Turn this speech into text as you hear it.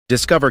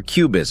Discover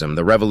Cubism,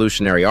 the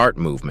revolutionary art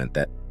movement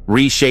that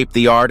reshaped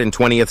the art in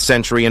 20th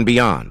century and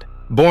beyond.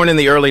 Born in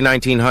the early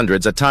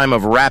 1900s, a time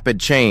of rapid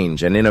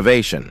change and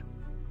innovation.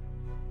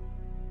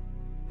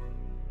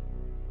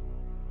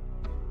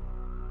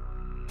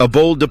 A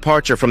bold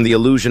departure from the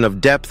illusion of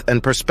depth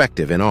and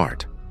perspective in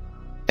art.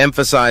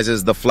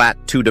 Emphasizes the flat,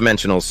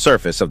 two-dimensional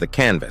surface of the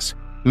canvas.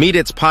 Meet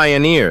its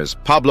pioneers,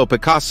 Pablo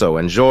Picasso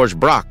and Georges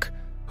Braque,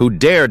 who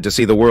dared to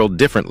see the world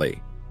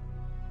differently.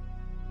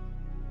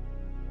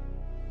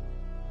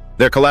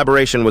 Their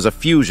collaboration was a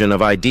fusion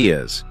of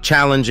ideas,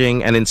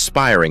 challenging and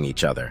inspiring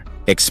each other.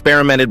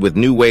 Experimented with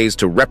new ways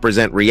to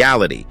represent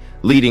reality,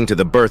 leading to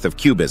the birth of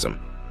Cubism.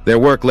 Their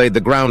work laid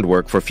the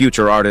groundwork for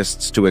future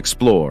artists to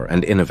explore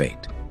and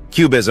innovate.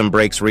 Cubism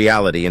breaks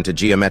reality into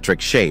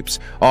geometric shapes,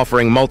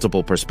 offering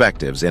multiple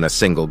perspectives in a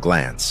single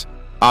glance.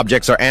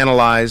 Objects are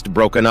analyzed,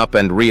 broken up,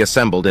 and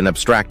reassembled in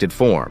abstracted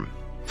form.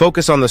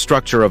 Focus on the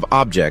structure of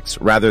objects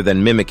rather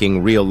than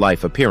mimicking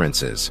real-life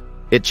appearances.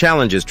 It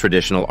challenges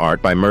traditional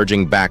art by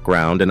merging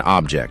background and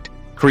object,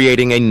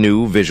 creating a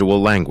new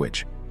visual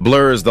language.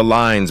 Blurs the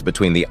lines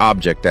between the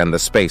object and the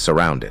space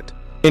around it.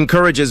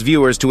 Encourages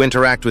viewers to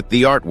interact with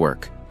the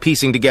artwork,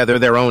 piecing together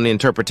their own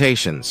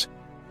interpretations.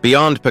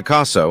 Beyond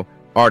Picasso,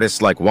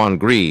 artists like Juan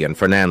Gris and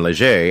Fernand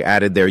Léger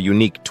added their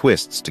unique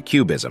twists to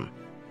Cubism.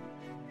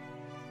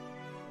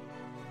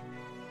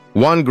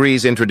 Juan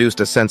Gris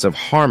introduced a sense of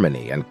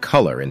harmony and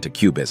color into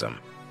Cubism.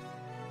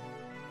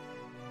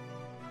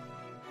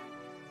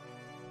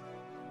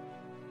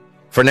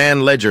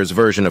 Fernand Léger's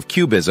version of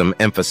Cubism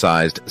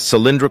emphasized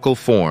cylindrical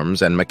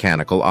forms and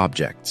mechanical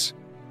objects.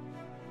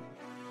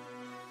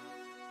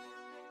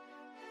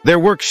 Their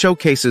work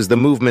showcases the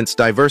movement's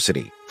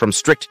diversity, from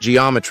strict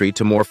geometry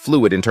to more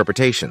fluid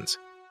interpretations.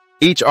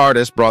 Each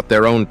artist brought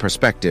their own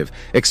perspective,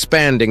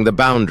 expanding the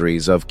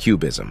boundaries of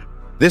Cubism.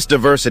 This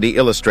diversity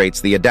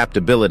illustrates the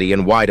adaptability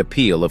and wide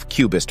appeal of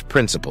Cubist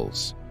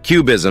principles.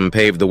 Cubism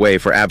paved the way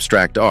for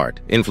abstract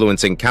art,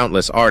 influencing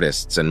countless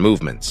artists and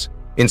movements.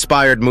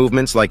 Inspired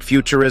movements like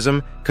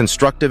Futurism,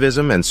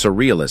 Constructivism, and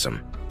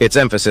Surrealism. Its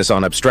emphasis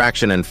on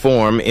abstraction and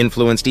form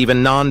influenced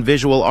even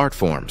non-visual art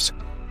forms.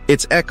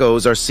 Its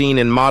echoes are seen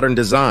in modern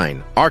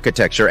design,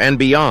 architecture, and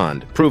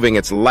beyond, proving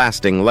its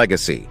lasting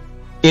legacy.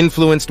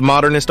 Influenced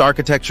modernist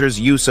architecture's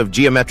use of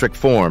geometric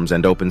forms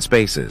and open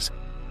spaces.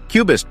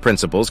 Cubist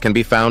principles can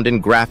be found in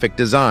graphic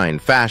design,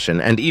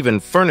 fashion, and even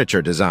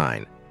furniture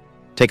design.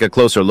 Take a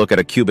closer look at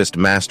a Cubist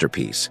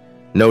masterpiece,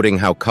 noting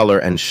how color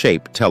and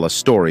shape tell a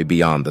story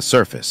beyond the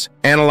surface.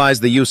 Analyze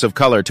the use of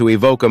color to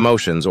evoke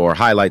emotions or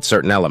highlight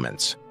certain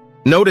elements.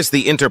 Notice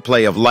the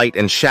interplay of light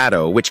and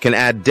shadow, which can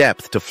add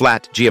depth to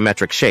flat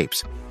geometric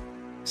shapes.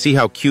 See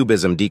how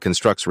Cubism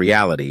deconstructs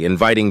reality,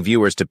 inviting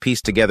viewers to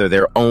piece together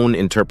their own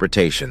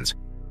interpretations.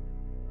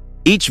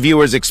 Each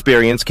viewer's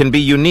experience can be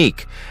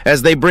unique,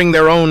 as they bring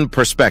their own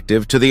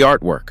perspective to the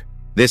artwork.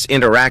 This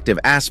interactive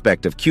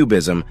aspect of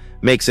Cubism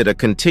makes it a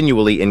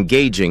continually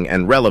engaging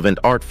and relevant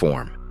art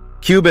form.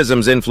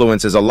 Cubism's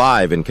influence is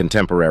alive in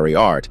contemporary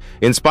art,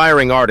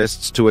 inspiring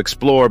artists to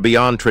explore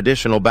beyond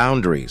traditional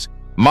boundaries.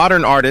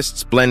 Modern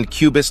artists blend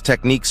Cubist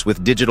techniques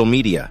with digital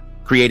media,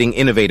 creating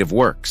innovative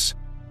works.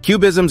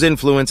 Cubism's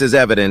influence is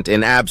evident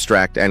in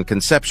abstract and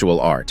conceptual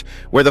art,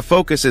 where the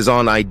focus is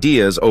on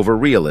ideas over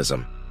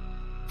realism.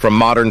 From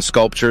modern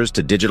sculptures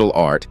to digital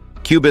art,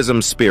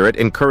 Cubism's spirit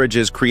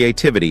encourages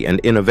creativity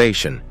and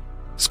innovation.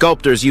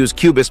 Sculptors use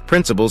Cubist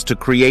principles to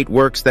create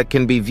works that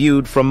can be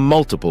viewed from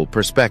multiple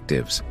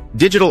perspectives.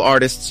 Digital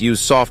artists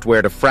use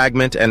software to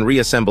fragment and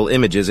reassemble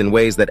images in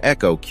ways that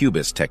echo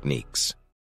Cubist techniques.